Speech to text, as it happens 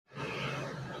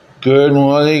Good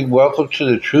morning. Welcome to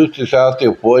the Truth is Out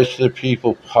There Voice of the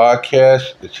People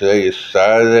podcast. Today is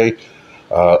Saturday.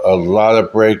 A lot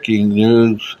of breaking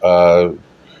news.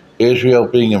 Israel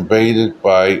being invaded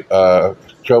by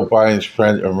Joe Biden's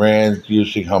friend Iran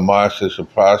using Hamas as a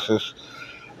process.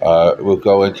 We'll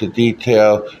go into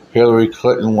detail. Hillary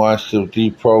Clinton wants to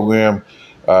deprogram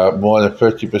more than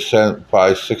 50%,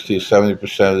 by 60 to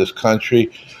 70% of this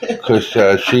country, because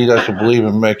she doesn't believe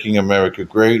in making America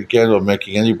great again or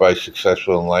making anybody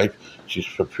successful in life. She's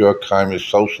a pure communist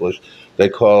socialist. They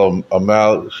call him a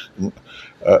Maoist,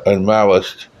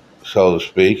 so to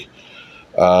speak.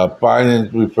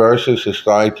 Biden reverses his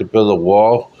trying to build a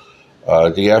wall.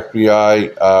 The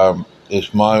FBI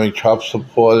is monitoring Trump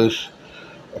supporters.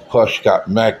 Of course, you got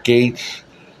Matt Gaetz,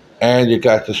 and you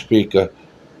got the speaker.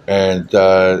 And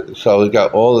so we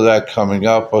got all of that coming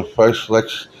up. But first,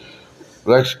 let's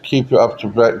keep you up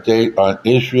to date on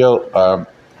Israel.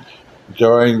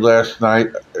 During last night,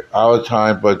 our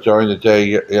time, but during the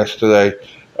day yesterday,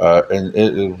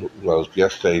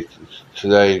 yesterday,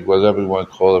 today, whatever you want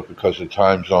to call it, because of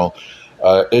time zone,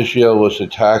 Israel was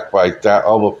attacked by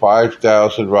over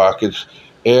 5,000 rockets,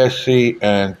 air, sea,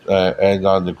 and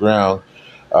on the ground.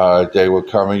 They were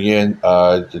coming in.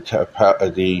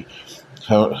 The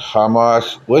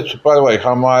Hamas, which, by the way,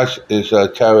 Hamas is a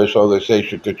terrorist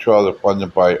organization controlled and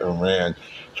funded by Iran.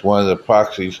 It's one of the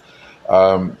proxies.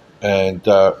 And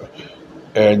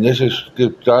this is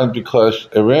done because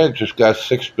Iran just got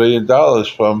 $6 billion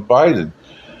from Biden.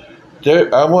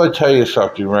 I want to tell you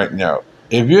something right now.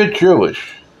 If you're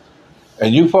Jewish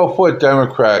and you vote for a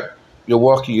Democrat, you're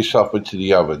walking yourself into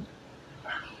the oven.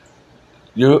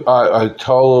 You are a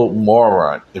total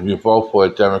moron if you vote for a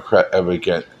Democrat ever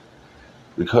again,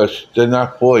 because they're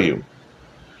not for you.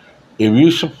 If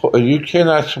you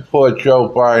cannot support Joe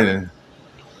Biden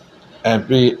and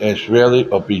be Israeli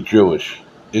or be Jewish,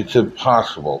 it's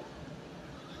impossible,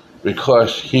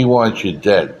 because he wants you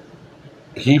dead.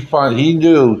 He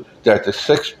knew that the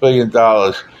 $6 billion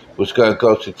was going to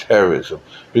go to terrorism,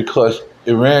 because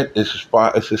Iran is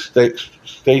a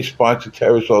state-sponsored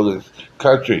terrorist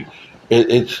country.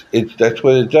 That's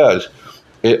what it does.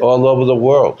 All over the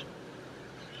world.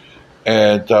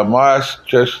 And Hamas,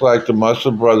 just like the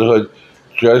Muslim Brotherhood,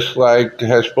 just like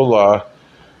Hezbollah,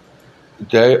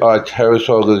 they are terrorist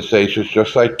organizations,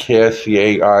 just like CAIR,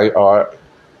 C-A-I-R,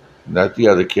 not the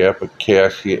other CAIR, but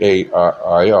CAIR,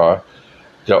 C-A-I-R.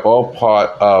 They're all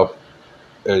part of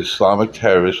Islamic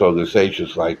terrorist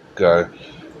organizations like Al-Qaeda,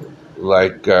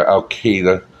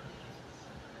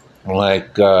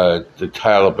 like the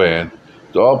Taliban.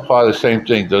 They're all part of the same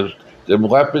thing. The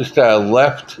weapons that are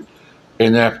left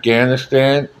in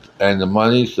Afghanistan, and the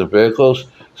monies, the vehicles,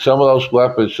 some of those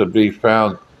weapons should be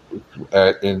found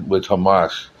with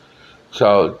Hamas.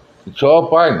 So it's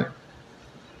all Biden.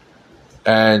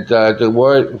 And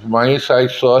my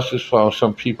inside sources from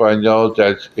some people I know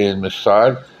that's in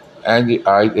Mossad and the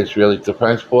Israeli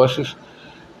Defense Forces,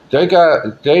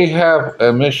 they have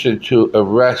a mission to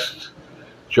arrest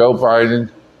Joe Biden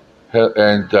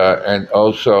and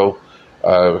also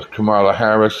Kamala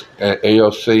Harris and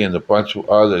AOC and a bunch of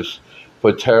others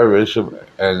for terrorism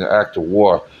and an act of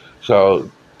war.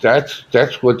 So that's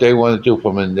what they want to do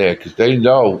from in there, because they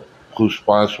know who's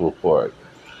responsible for it.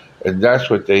 And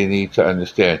that's what they need to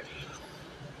understand.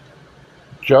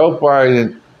 Joe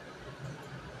Biden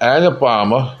and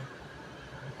Obama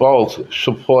both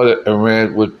supported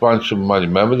Iran with a bunch of money.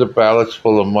 Remember the ballots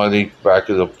full of money back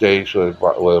in the days when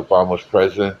Obama was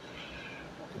president?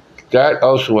 That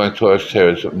also went towards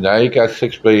terrorism. Now you got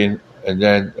 $6 billion, and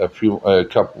then a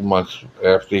couple months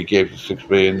after he gave the $6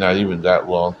 billion, not even that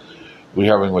long,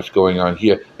 we're having what's going on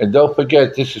here. And don't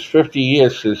forget, this is 50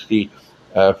 years since the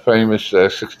famous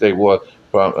Six-Day War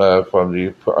from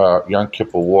the Yom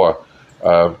Kippur War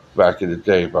back in the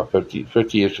day, about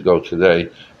 50 years ago today.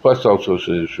 Plus, also it's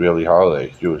an Israeli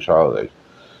holiday, Jewish holiday.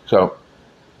 So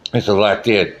there's a lot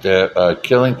there. They're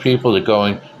killing people. They're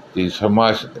going. These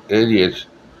Hamas idiots,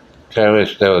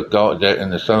 terrorists, they're in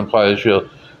the southern part of Israel.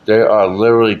 They are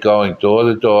literally going door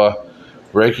to door,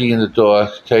 breaking in the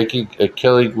doors,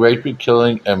 killing, raping,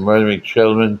 killing, and murdering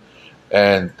children,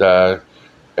 and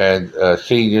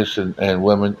seniors and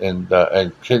women, and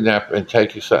kidnapping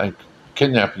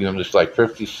them. There's like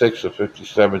 56 or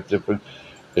 57 different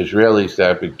Israelis that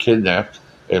have been kidnapped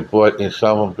and brought, and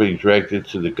some of them being dragged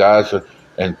into the Gaza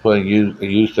and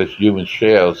used as human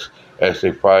shells as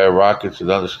they fire rockets and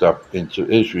other stuff into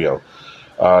Israel.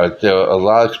 There are a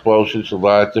lot of explosions, a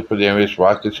lot of different areas.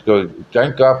 Rockets go.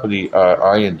 Thank God for the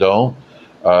Iron Dome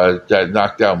that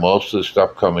knocked out most of the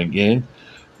stuff coming in.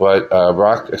 But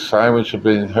sirens have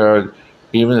been heard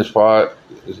even as far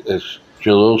as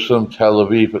Jerusalem, Tel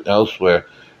Aviv, and elsewhere.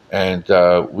 And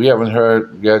we haven't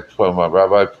heard yet from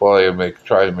Rabbi Paul. I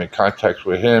try to make contacts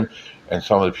with him and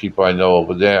some of the people I know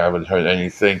over there. I haven't heard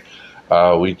anything.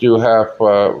 We do have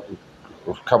a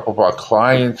couple of our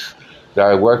clients that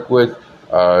I work with,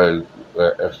 the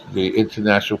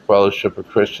International Fellowship of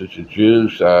Christians and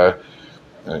Jews.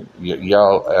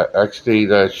 Yael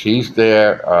Eckstein, she's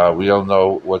there. We don't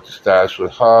know what the status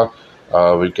with her.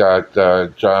 We got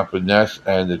Jonathan Ness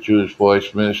and the Jewish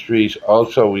Voice Ministries.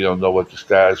 Also, we don't know what the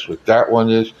status with that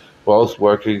one is. Both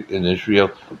working in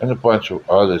Israel and a bunch of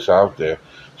others out there.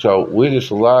 So there's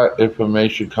a lot of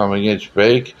information coming in. It's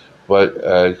fake,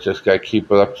 but just got to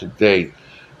keep it up to date.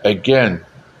 Again,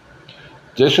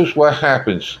 this is what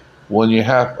happens when you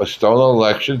have a stolen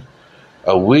election.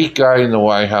 A weak guy in the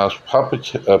White House,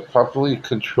 puppetly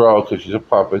controlled, because he's a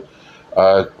puppet,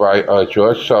 by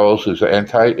George Soros, who's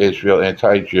anti-Israel,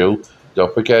 anti-Jew.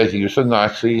 Don't forget, he was a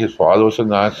Nazi. His father was a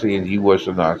Nazi, and he was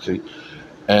a Nazi.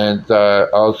 And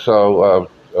also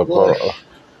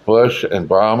Bush and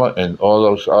Obama and all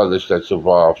those others that's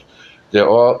involved. They're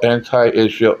all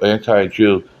anti-Israel,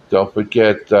 anti-Jew. Don't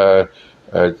forget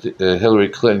Hillary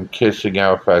Clinton kissing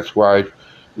Arafat's wife.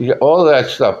 All of that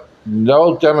stuff.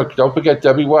 No Democrat. Don't forget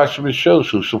Debbie Wasserman Schultz,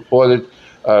 who supported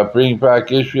bringing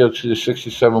back Israel to the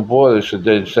 67 borders and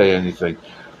didn't say anything.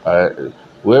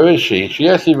 Where is she? She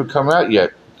hasn't even come out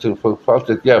yet to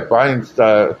post it. Yeah, Biden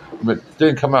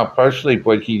didn't come out personally,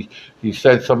 but he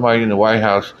sent somebody in the White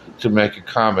House to make a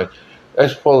comment.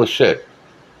 That's full of shit.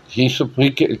 He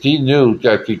knew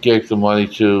that if he gave the money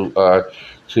to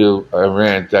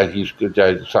Iran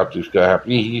that something's going to happen.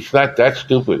 He's not that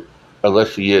stupid.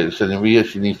 Unless he is, and if he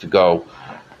is, he needs to go.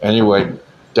 Anyway,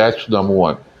 that's number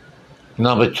one.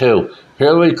 Number two,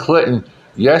 Hillary Clinton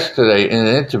yesterday in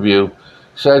an interview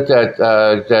said that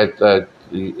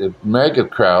the MAGA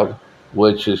crowd,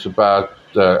 which is about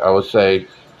I would say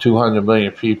 200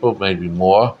 million people, maybe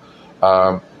more,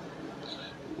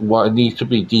 needs to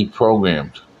be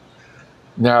deprogrammed.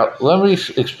 Now, let me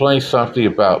explain something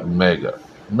about MAGA.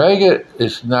 MAGA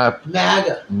is not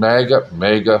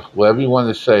MAGA, whatever you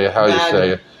want to say, how you say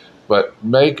it, but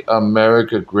Make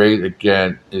America Great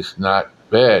Again is not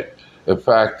bad. In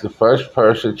fact, the first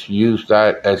person to use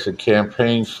that as a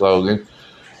campaign slogan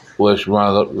was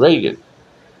Ronald Reagan.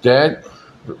 Then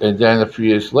a few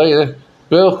years later,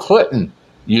 Bill Clinton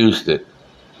used it.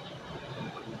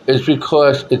 It's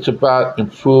because it's about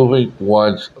improving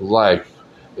one's life.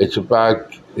 It's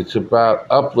about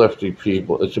uplifting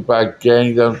people. It's about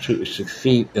getting them to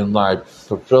succeed in life,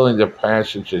 fulfilling their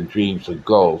passions and dreams and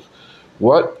goals.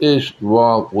 What is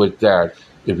wrong with that?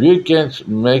 If you're against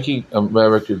making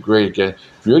America great again,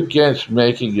 if you're against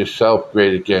making yourself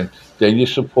great again, then you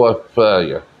support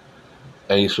failure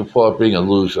and you support being a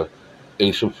loser.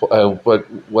 But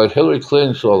what Hillary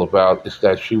Clinton's all about is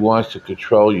that she wants to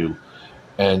control you.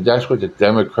 And that's what the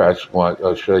Democrats want,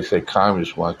 or should I say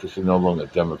communists want, because they're no longer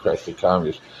Democrats, they're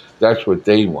communists. That's what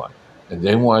they want. And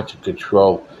they want to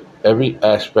control every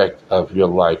aspect of your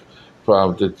life,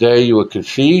 from the day you were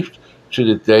conceived to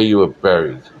the day you were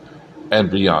buried and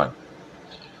beyond.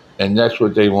 And that's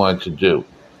what they want to do.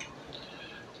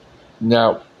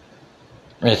 Now,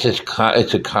 it's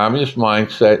a communist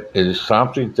mindset. It is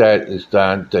something that is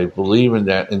done. They believe in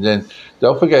that. And then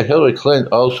don't forget, Hillary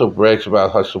Clinton also brags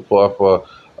about her support for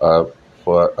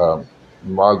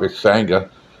Margaret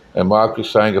Sanger. And Margaret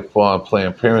Sanger fought on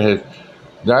Planned Parenthood,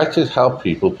 not to help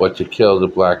people, but to kill the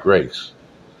black race.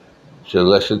 To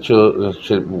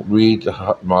read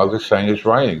Margaret Sanger's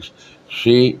writings.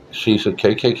 She's a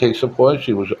KKK supporter.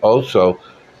 She was also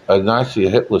a Nazi, a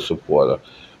Hitler supporter.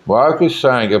 Margaret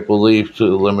Sanger believed to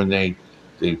eliminate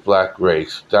the black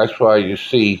race. That's why you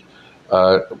see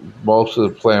most of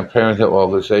the Planned Parenthood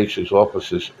organizations,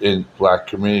 offices in black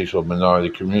communities or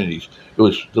minority communities. It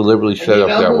was deliberately set up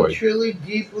that way. Truly,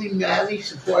 deeply, madly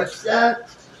supports that?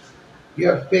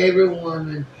 Your favorite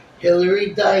woman,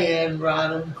 Hillary Diane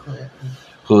Rodham Clinton.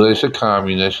 Who is a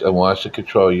communist and wants to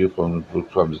control you from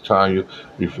the time you're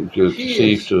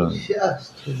conceived to.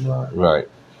 Just too much. Right.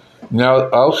 Now,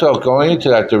 also going into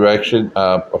that direction,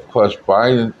 of course,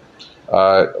 Biden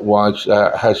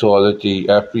has ordered the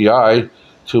FBI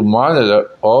to monitor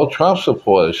all Trump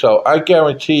supporters. So I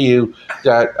guarantee you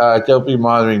that they'll be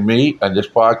monitoring me and this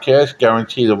podcast.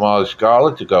 Guarantee to monitor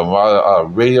Scarlett, to go monitor our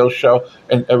radio show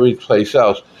and every place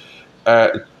else.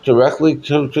 Directly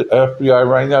to the FBI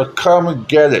right now. Come and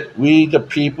get it. We, the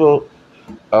people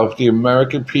of the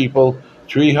American people,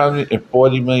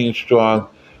 340 million strong,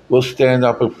 will stand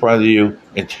up in front of you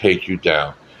and take you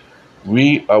down.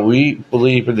 We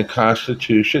believe in the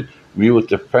Constitution. We will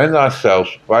defend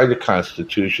ourselves by the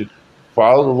Constitution,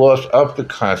 follow the laws of the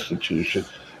Constitution,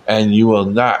 and you will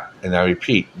not, and I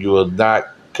repeat, you will not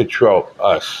control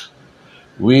us.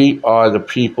 We are the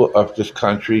people of this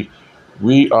country.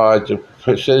 We are the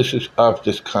citizens of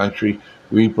this country.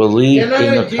 We believe They're not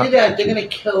in going the to do that. They're Constitution. going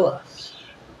to kill us.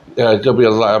 There'll be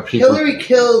a lot of people. Hillary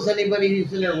kills anybody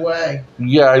who's in her way.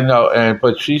 Yeah, I know,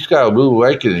 but she's got a rude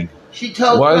awakening. She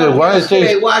told One of the- Trump one of the yesterday,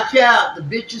 things- watch out, the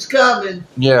bitch is coming.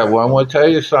 Yeah, well, I'm going to tell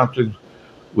you something.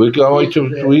 We're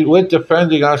we're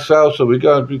defending ourselves, so we're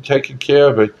going to be taking care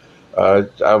of it.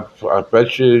 I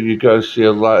bet you're going to see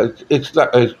a lot. It's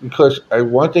because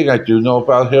one thing I do know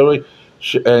about Hillary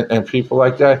and people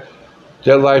like that,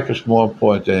 their life is more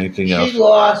important than anything else. She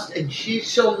lost, and she's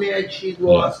so mad she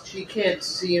lost. She can't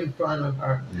see in front of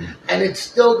her. And it's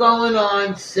still going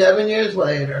on 7 years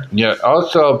later. Yeah,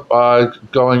 also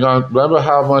going on, remember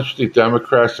how much the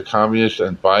Democrats, the Communists,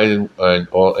 and Biden, and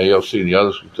all AOC and the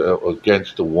others were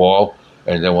against the wall,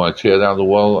 and they want to tear down the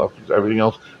wall and everything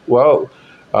else? Well,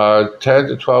 10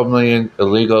 to 12 million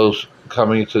illegals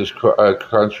coming into this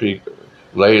country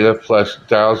later, plus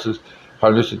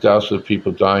hundreds of thousands of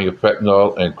people dying of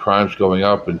fentanyl, and crimes going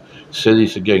up, and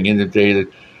cities are getting inundated.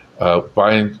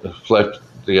 Biden flipped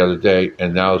the other day,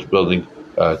 and now is building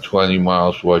 20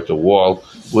 miles worth of wall,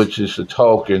 which is a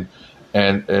token,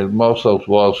 and most of those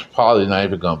walls probably not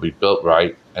even going to be built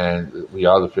right, and we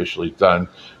artificially done,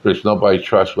 because nobody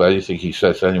trusts what anything he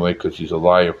says anyway, because he's a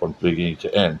liar from beginning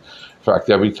to end. In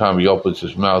fact, every time he opens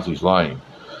his mouth, he's lying.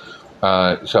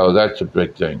 So that's a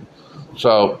big thing.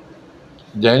 So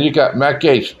then you got Matt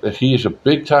Gaetz. He's a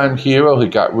big-time hero. He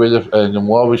got rid of, and the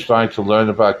more we're starting to learn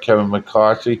about Kevin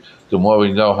McCarthy, the more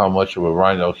we know how much of a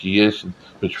rhino he is, and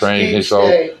betraying his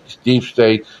own deep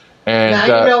state. And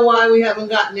now you know why we haven't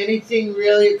gotten anything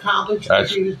really accomplished,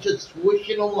 because he was just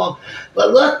swishing along.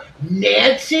 But look,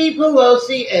 Nancy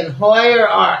Pelosi and Hoyer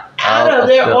are out of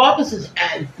their offices.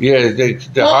 And they're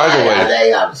hideaway. Are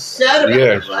they upset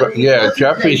about it?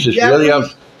 Jeffries is really up.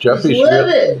 Jeffries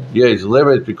livid. He's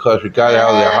livid because we got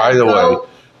out of their hideaway.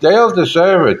 They don't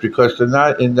deserve it because they're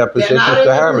not in that position to have it.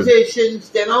 They're not in the positions.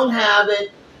 They don't have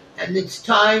it, and it's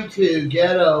time to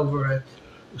get over it.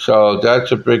 So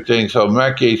that's a big thing. So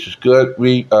Matt Gaetz is good.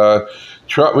 We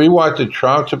wanted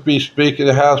Trump to be Speaker of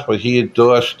the House, but he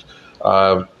endorsed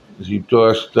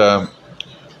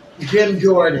Jim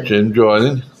Jordan. Jim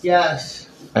Jordan. Yes.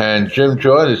 And Jim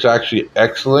Jordan is actually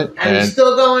excellent. And he's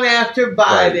still going after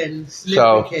Biden.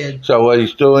 Right. So what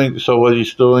he's doing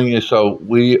is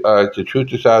we the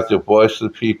Truth is Out, the voice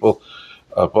of the people,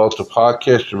 both the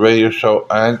podcast, the radio show,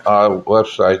 and our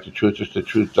website,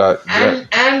 thetruthisthetruth.net.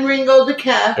 And Ringo the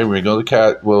Cat. And Ringo the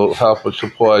Cat will help us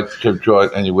support Jim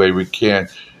Jordan any way we can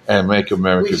and make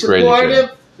America great again. We support him.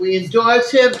 We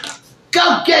endorse him.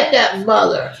 Go get that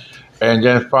mother. And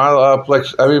then follow up,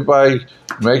 let's everybody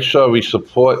make sure we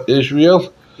support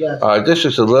Israel. Yes. This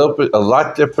is a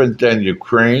lot different than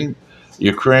Ukraine.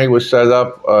 Ukraine was set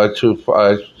up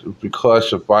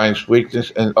because of Biden's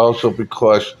weakness, and also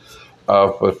because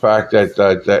of the fact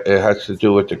that it has to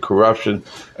do with the corruption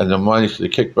and the money, the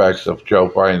kickbacks of Joe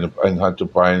Biden and Hunter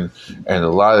Biden, and a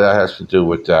lot of that has to do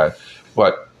with that.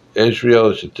 But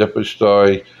Israel is a different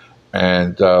story.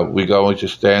 And we're going to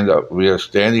stand up. We are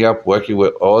standing up, working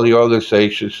with all the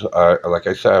organizations. Like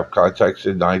I said, I've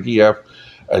contacted IDF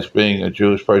as being a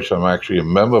Jewish person. I'm actually a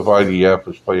member of IDF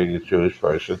as being a Jewish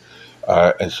person,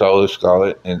 and so is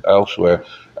Scarlett and elsewhere.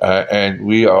 And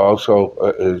we are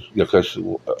also, because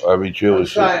every Jew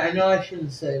is... I'm sorry, I know I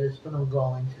shouldn't say this, but I'm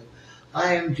going to.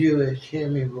 I am Jewish. Hear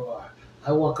me roar.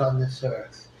 I walk on this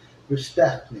earth.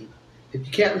 Respect me. If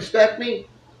you can't respect me,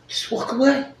 just walk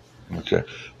away. Okay.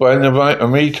 Well, in the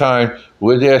meantime,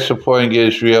 we're there supporting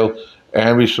Israel,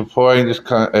 and we're supporting this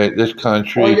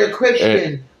country. Or you're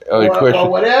Christian. Or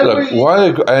whatever.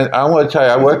 Look, and I want to tell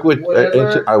you, I work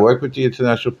with the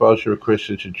International Fellowship of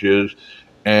Christians and Jews,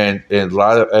 and a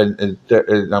lot of and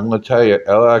I'm going to tell you,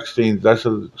 L-Axtine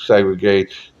doesn't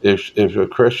segregate. If a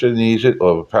Christian needs it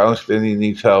or a Palestinian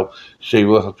needs help, she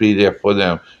will be there for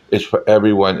them. It's for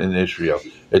everyone in Israel.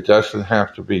 It doesn't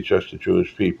have to be just the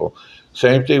Jewish people.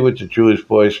 Same thing with the Jewish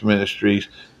Voice Ministries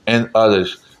and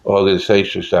others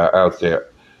organizations that are out there.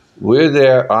 We're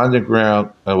there on the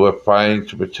ground, and we're fighting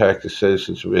to protect the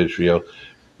citizens of Israel.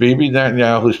 Bibi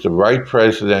Netanyahu is the right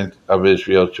president of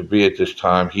Israel to be at this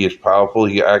time. He is powerful.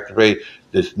 He activated.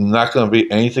 There's not going to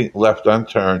be anything left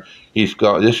unturned.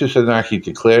 This is an act. He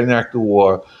declared an act of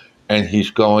war, and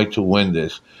he's going to win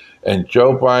this. And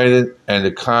Joe Biden and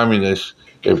the communists,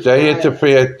 if they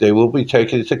interfere, they will be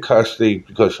taken into custody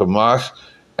because Hamas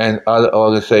and other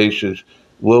organizations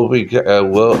will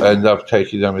end up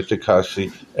taking them into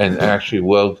custody and actually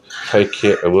will take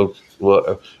care.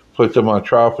 put them on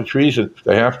trial for treason.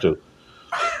 They have to,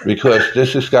 because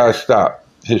this has got to stop.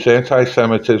 His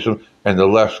anti-Semitism and the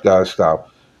left's got to stop,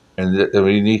 and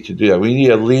we need to do that. We need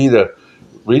a leader.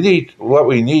 What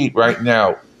we need right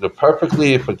now. The perfect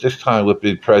leader for this time would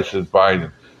be President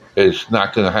Biden. It's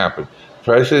not going to happen.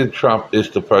 President Trump is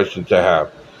the person to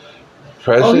have.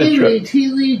 He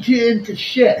leads you into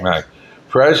shit. Right.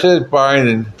 President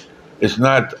Biden is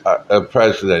not a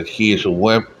president. He is a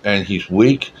wimp and he's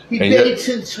weak. He baits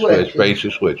and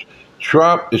switch.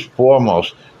 Trump is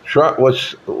foremost. Trump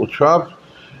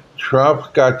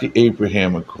got the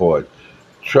Abraham Accord.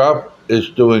 Trump is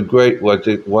doing great. One of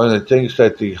the things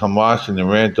that the Hamas and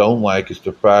Iran don't like is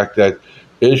the fact that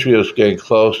Israel's getting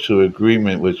close to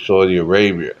agreement with Saudi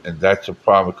Arabia, and that's a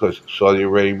problem because Saudi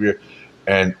Arabia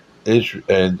and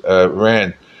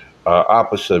Iran are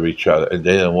opposite of each other, and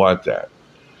they don't want that.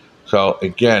 So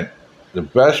again, the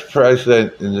best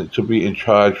president to be in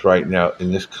charge right now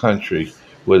in this country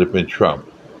would have been Trump.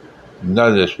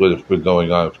 None of this would have been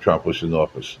going on if Trump was in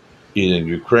office, either in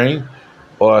Ukraine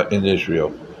or in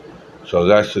Israel. So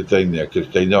that's the thing there, because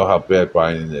they know how bad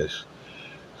Biden is.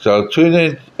 So tune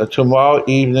in tomorrow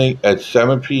evening at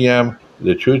 7 p.m.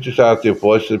 The Truth is Out There,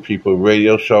 Voice of the People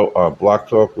radio show on Block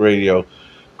Talk Radio.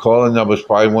 Call-in number is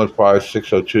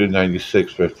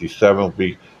 515-602-9657. We'll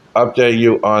be updating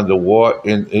you on the war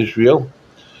in Israel.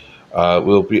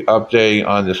 We'll be updating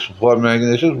on the support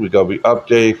mechanisms. We're going to be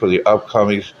updating for the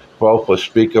upcoming vote for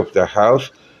Speaker of the House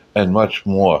and much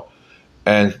more.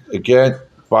 And again,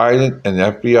 Biden and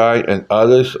FBI and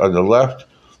others on the left,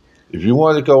 if you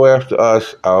want to go after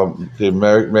us, the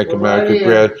Make America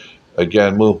Great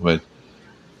Again movement,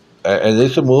 and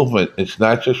it's a movement. It's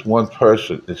not just one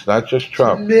person. It's not just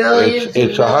Trump.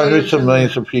 It's hundreds of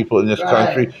millions of people in this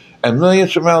country and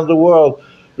millions around the world,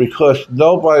 because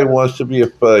nobody wants to be a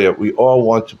failure. We all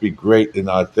want to be great in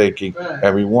our thinking, and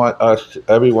everyone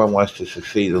wants to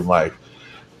succeed in life.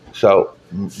 So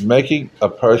making a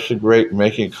person great,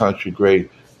 making a country great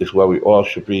is what we all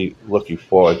should be looking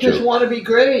forward to. Just want to be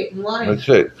great in life. That's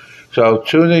it. So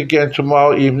tune in again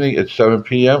tomorrow evening at 7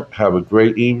 p.m. Have a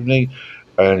great evening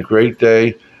and a great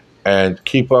day. And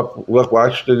keep up,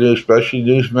 watch the news, especially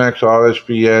Newsmax,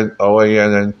 RSBN,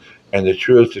 OANN, and The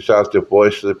Truth is Out There,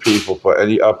 Voice of the People, for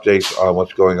any updates on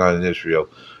what's going on in Israel.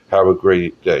 Have a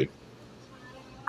great day.